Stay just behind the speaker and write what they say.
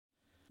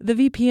The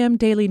VPM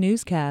Daily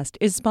Newscast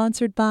is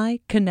sponsored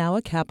by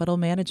Kanawha Capital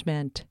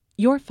Management.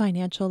 Your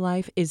financial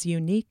life is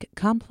unique,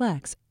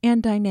 complex,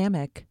 and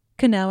dynamic.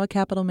 Kanawha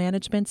Capital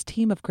Management's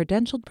team of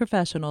credentialed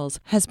professionals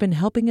has been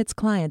helping its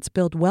clients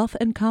build wealth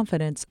and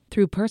confidence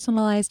through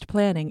personalized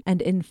planning and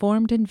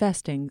informed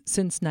investing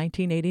since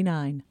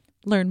 1989.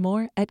 Learn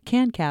more at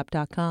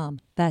cancap.com.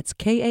 That's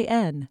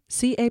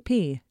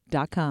KANCAP.com.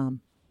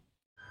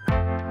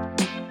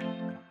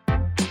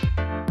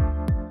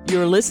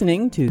 You're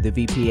listening to the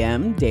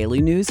VPM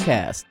Daily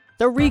Newscast,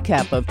 the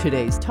recap of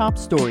today's top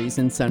stories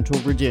in Central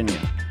Virginia.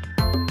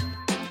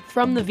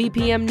 From the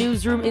VPM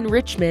Newsroom in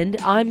Richmond,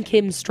 I'm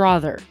Kim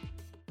Strother.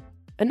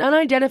 An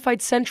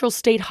unidentified Central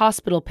State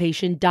Hospital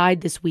patient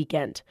died this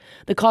weekend.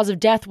 The cause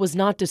of death was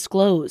not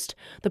disclosed.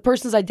 The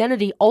person's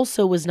identity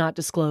also was not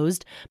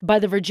disclosed by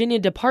the Virginia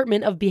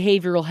Department of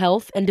Behavioral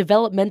Health and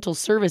Developmental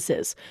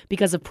Services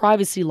because of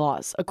privacy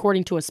laws,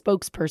 according to a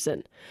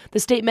spokesperson. The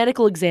state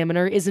medical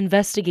examiner is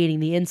investigating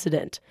the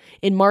incident.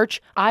 In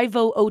March,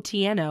 Ivo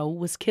Otieno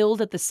was killed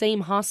at the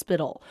same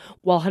hospital,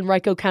 while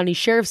Henrico County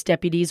Sheriff's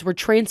deputies were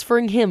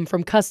transferring him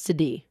from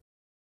custody.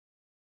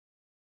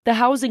 The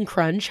housing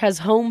crunch has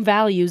home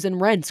values and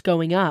rents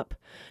going up.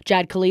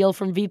 Jahd Khalil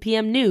from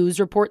VPM News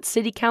reports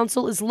City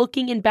Council is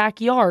looking in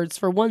backyards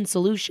for one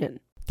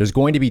solution. There's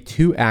going to be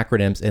two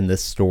acronyms in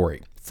this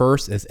story.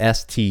 First is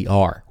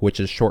STR, which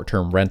is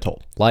short-term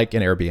rental, like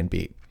an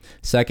Airbnb.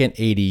 Second,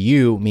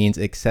 ADU means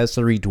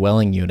accessory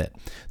dwelling unit.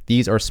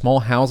 These are small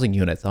housing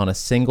units on a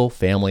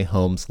single-family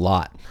home's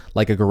lot,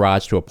 like a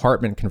garage to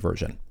apartment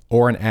conversion,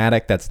 or an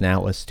attic that's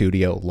now a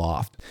studio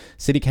loft.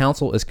 City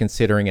Council is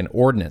considering an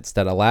ordinance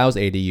that allows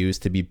ADUs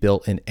to be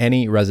built in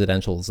any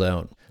residential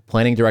zone.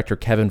 Planning Director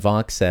Kevin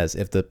Vonk says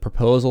if the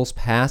proposals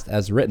passed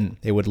as written,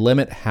 it would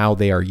limit how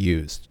they are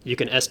used. You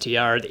can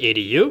STR the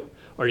ADU,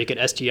 or you can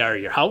STR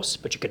your house,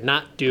 but you could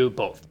not do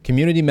both.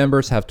 Community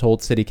members have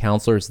told city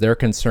councilors they're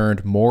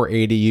concerned more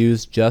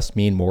ADUs just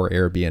mean more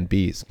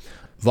Airbnbs.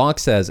 Vonk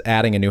says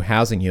adding a new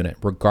housing unit,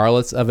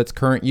 regardless of its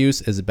current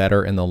use, is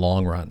better in the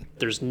long run.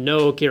 There's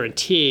no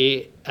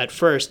guarantee at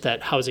first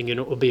that housing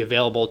unit will be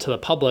available to the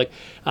public.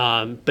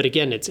 But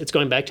again, it's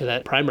going back to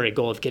that primary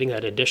goal of getting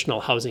that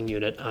additional housing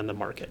unit on the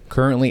market.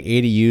 Currently,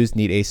 ADUs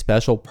need a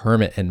special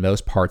permit in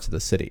most parts of the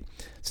city.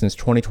 Since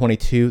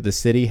 2022, the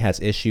city has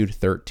issued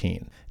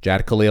 13.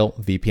 Jahd Khalil,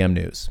 VPM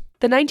News.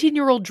 The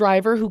 19-year-old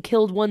driver who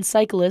killed one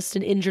cyclist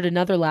and injured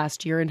another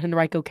last year in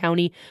Henrico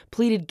County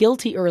pleaded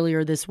guilty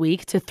earlier this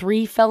week to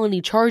 3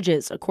 felony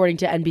charges, according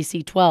to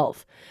NBC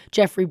 12.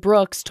 Jeffrey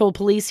Brooks told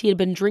police he had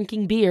been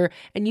drinking beer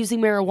and using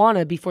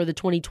marijuana before the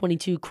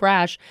 2022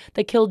 crash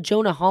that killed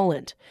Jonah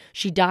Holland.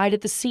 She died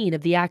at the scene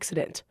of the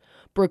accident.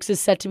 Brooks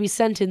is set to be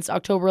sentenced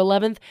October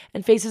 11th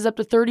and faces up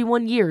to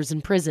 31 years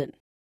in prison.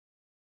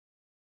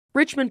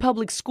 Richmond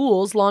Public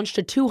Schools launched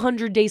a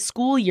 200-day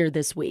school year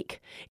this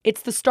week.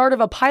 It's the start of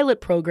a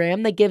pilot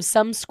program that gives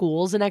some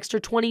schools an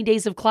extra 20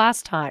 days of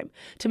class time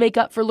to make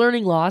up for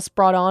learning loss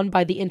brought on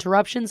by the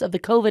interruptions of the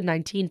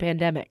COVID-19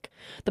 pandemic.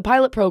 The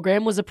pilot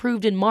program was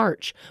approved in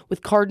March,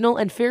 with Cardinal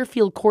and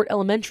Fairfield Court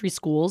Elementary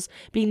Schools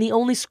being the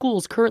only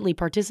schools currently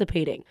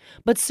participating.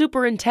 But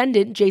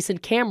Superintendent Jason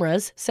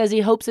Camras says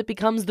he hopes it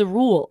becomes the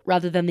rule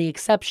rather than the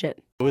exception.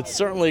 It's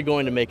certainly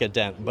going to make a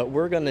dent, but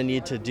we're going to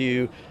need to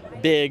do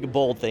big,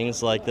 bold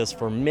things like this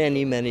for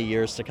many, many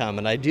years to come.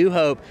 And I do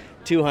hope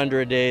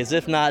 200 days,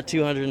 if not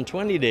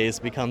 220 days,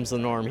 becomes the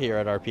norm here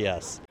at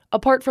RPS.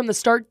 Apart from the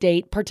start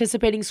date,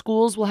 participating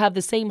schools will have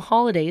the same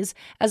holidays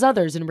as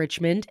others in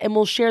Richmond and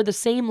will share the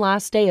same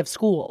last day of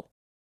school.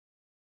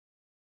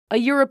 A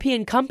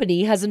European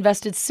company has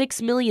invested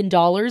 $6 million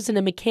in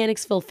a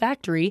Mechanicsville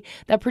factory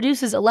that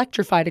produces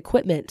electrified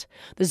equipment.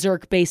 The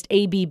Zurich-based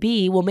ABB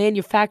will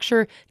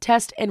manufacture,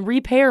 test, and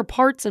repair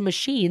parts and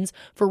machines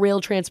for rail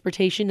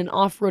transportation and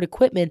off-road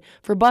equipment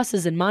for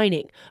buses and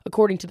mining,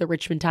 according to the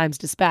Richmond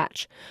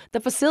Times-Dispatch. The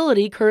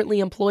facility currently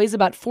employs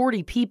about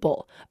 40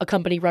 people. A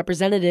company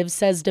representative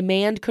says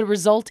demand could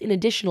result in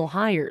additional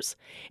hires.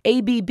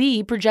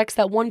 ABB projects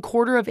that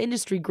 1/4 of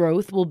industry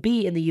growth will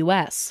be in the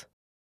U.S.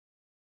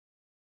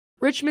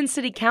 Richmond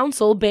City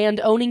Council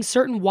banned owning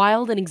certain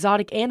wild and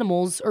exotic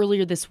animals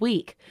earlier this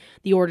week.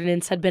 The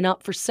ordinance had been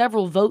up for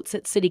several votes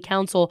at City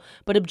Council,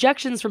 but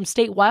objections from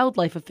state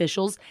wildlife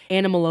officials,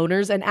 animal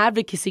owners, and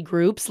advocacy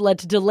groups led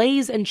to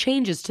delays and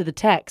changes to the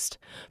text.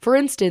 For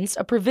instance,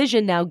 a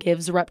provision now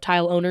gives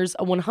reptile owners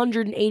a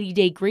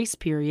 180-day grace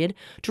period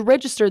to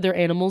register their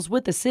animals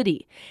with the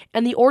city,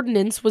 and the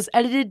ordinance was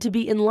edited to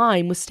be in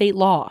line with state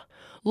law.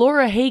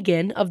 Laura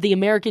Hagan of the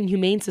American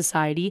Humane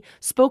Society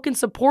spoke in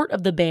support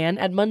of the ban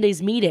at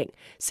Monday's meeting,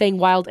 saying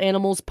wild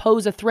animals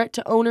pose a threat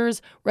to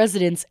owners,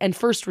 residents, and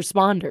first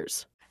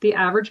responders. The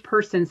average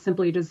person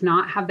simply does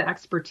not have the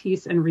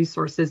expertise and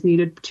resources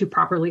needed to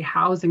properly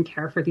house and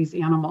care for these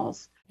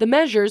animals. The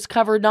measures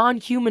cover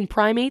non-human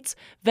primates,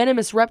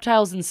 venomous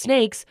reptiles and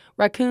snakes,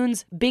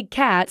 raccoons, big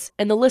cats,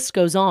 and the list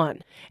goes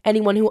on.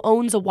 Anyone who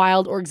owns a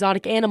wild or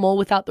exotic animal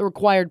without the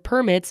required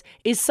permits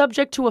is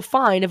subject to a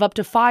fine of up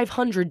to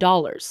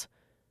 $500.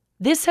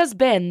 This has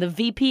been the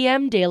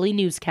VPM Daily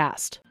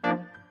Newscast.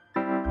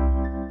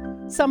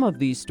 Some of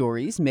these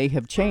stories may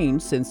have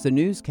changed since the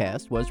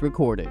newscast was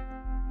recorded.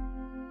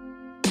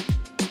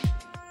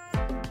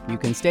 You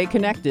can stay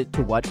connected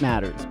to what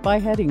matters by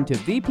heading to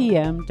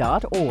vpm.org/news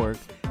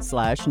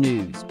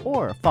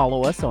or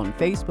follow us on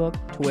Facebook,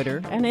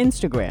 Twitter, and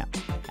Instagram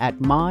at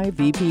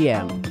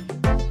myvpm.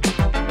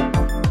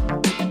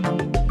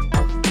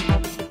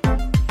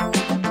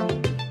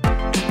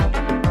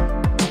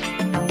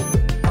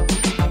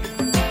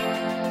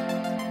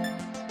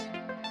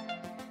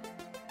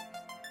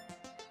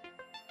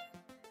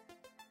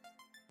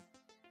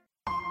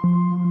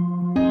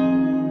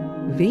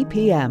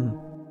 VPM.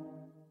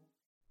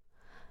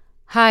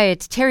 Hi,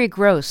 it's Terry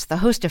Gross, the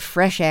host of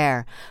Fresh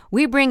Air.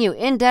 We bring you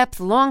in-depth,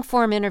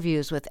 long-form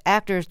interviews with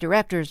actors,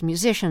 directors,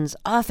 musicians,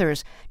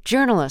 authors,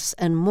 journalists,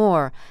 and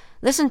more.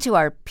 Listen to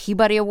our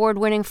Peabody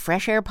Award-winning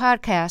Fresh Air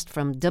podcast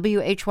from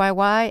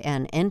WHYY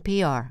and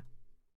NPR.